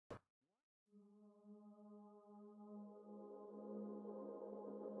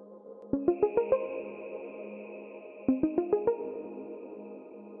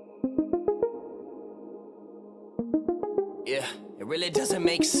Yeah, it really doesn't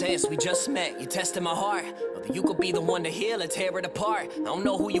make sense. We just met, you tested my heart. Whether you could be the one to heal or tear it apart. I don't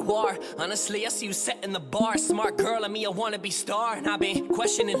know who you are. Honestly, I see you setting the bar. Smart girl and me, a wannabe star. And I've been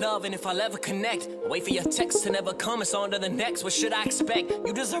questioning love and if I'll ever connect. I wait for your text to never come, it's on to the next. What should I expect?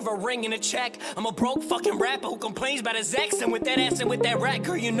 You deserve a ring and a check. I'm a broke fucking rapper who complains about his ex. And with that ass and with that rat,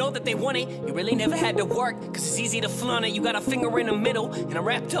 girl, you know that they want it. You really never had to work, cause it's easy to flaunt it. You got a finger in the middle, and I'm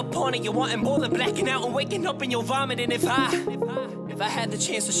wrapped up on it. You're wanting more than blacking out and waking up in your vomit. And if I had the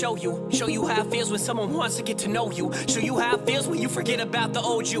chance to show you how it feels when someone wants to get to know you. Show you how it feels when you forget about the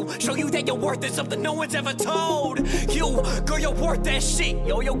old you. Show you that you're worth it, something no one's ever told you. Girl, you're worth that shit.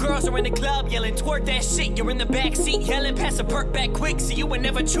 Yo, your girls are in the club yelling, twerk that shit. You're in the back seat yelling, pass a perk back quick, so you would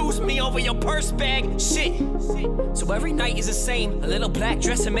never choose me over your purse bag. Shit. So every night is the same. A little black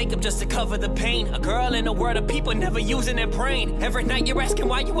dress and makeup just to cover the pain. A girl in a world of people never using their brain. Every night you're asking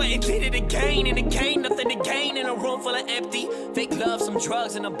why you ain't clean it again and again. Nothing to gain in a room full of empty. Fake love, some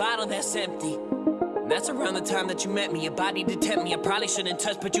drugs, and a bottle that's empty. And that's around the time that you met me. Your body to tempt me. I probably shouldn't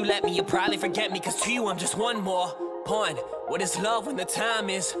touch, but you let me. You probably forget me, cause to you I'm just one more pawn. What is love when the time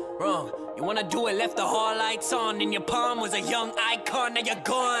is wrong? You wanna do it, left the hall lights on. In your palm was a young icon, now you're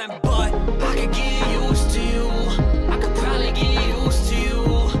gone. But I could get used to you. I could probably get used to you.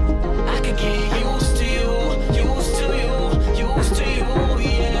 I could get used to you. Used to you. Used to you.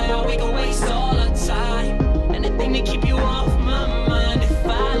 Yeah, we can waste all our time. Anything to keep you off my mind. If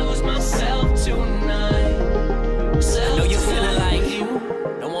I lose myself tonight. I know you're feeling like you.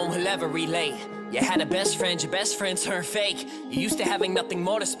 No one will ever relate. You had a best friend, your best friend turned fake. You used to having nothing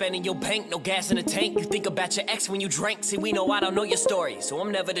more to spend in your bank, no gas in the tank. You think about your ex when you drank. See, we know I don't know your story, so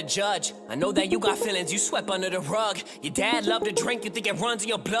I'm never the judge. I know that you got feelings you swept under the rug. Your dad loved to drink, you think it runs in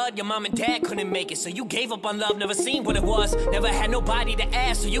your blood. Your mom and dad couldn't make it, so you gave up on love, never seen what it was. Never had nobody to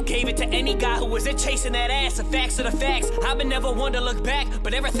ask, so you gave it to any guy who was there chasing that ass. The facts are the facts, I've been never one to look back.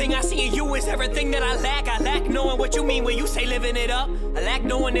 But everything I see in you is everything that I lack. I lack knowing what you mean when you say living it up. I lack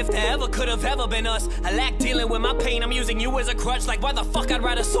knowing if there ever could have ever been us. I lack dealing with my pain, I'm using you as a crutch. Like why the fuck I'd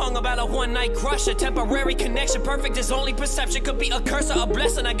write a song about a one-night crush. A temporary connection, perfect is only perception. Could be a curse or a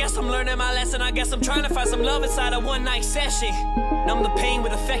blessing. I guess I'm learning my lesson. I guess I'm trying to find some love inside a one-night session. Numb the pain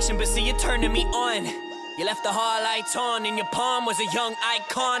with affection, but see you turning me on. You left the hall lights on, in your palm was a young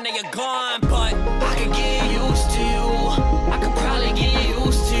icon. Now you're gone, but I could get used to you. I could probably get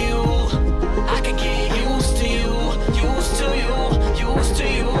used to you. I could get used to you. Used to you. Used to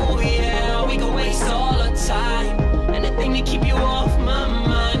you. Yeah, we can waste all our time. Anything to keep you off my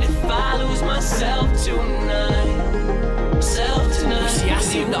mind. If I lose myself tonight. See, I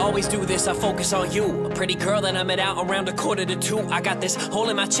seem to always do this, I focus on you. A pretty girl that I met out around 1:45. I got this hole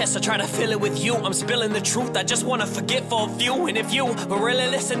in my chest, I try to fill it with you. I'm spilling the truth, I just wanna forget for a few. And if you will really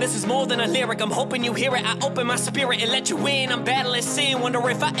listen, this is more than a lyric. I'm hoping you hear it, I open my spirit and let you in. I'm battling sin, wonder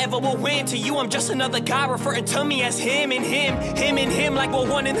if I ever will win. To you, I'm just another guy referring to me as him and him. Him and him like we're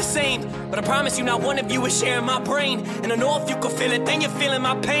one and the same. But I promise you not one of you is sharing my brain. And I know if you can feel it, then you're feeling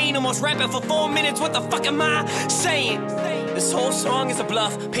my pain. Almost rapping for 4 minutes, what the fuck am I saying? This whole song is a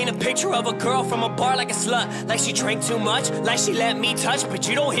bluff. Paint a picture of a girl from a bar like a slut. Like she drank too much, like she let me touch. But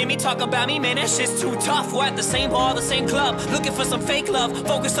you don't hear me talk about me, man, that shit's too tough. We're at the same bar, the same club, looking for some fake love.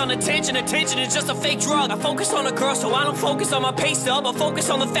 Focus on attention, attention is just a fake drug. I focus on a girl, so I don't focus on my pay stub. I focus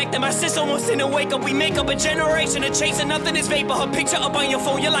on the fact that my sis almost didn't wake up. We make up a generation of chasing nothing is vapor. Her picture up on your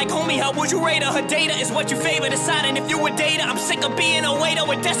phone, you're like, homie, how would you rate her? Her data is what you favor, deciding if you were data. I'm sick of being a waiter,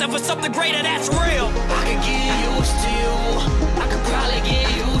 we're destined for something greater, that's real. I could get used to you. I could probably get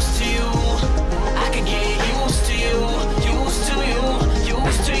used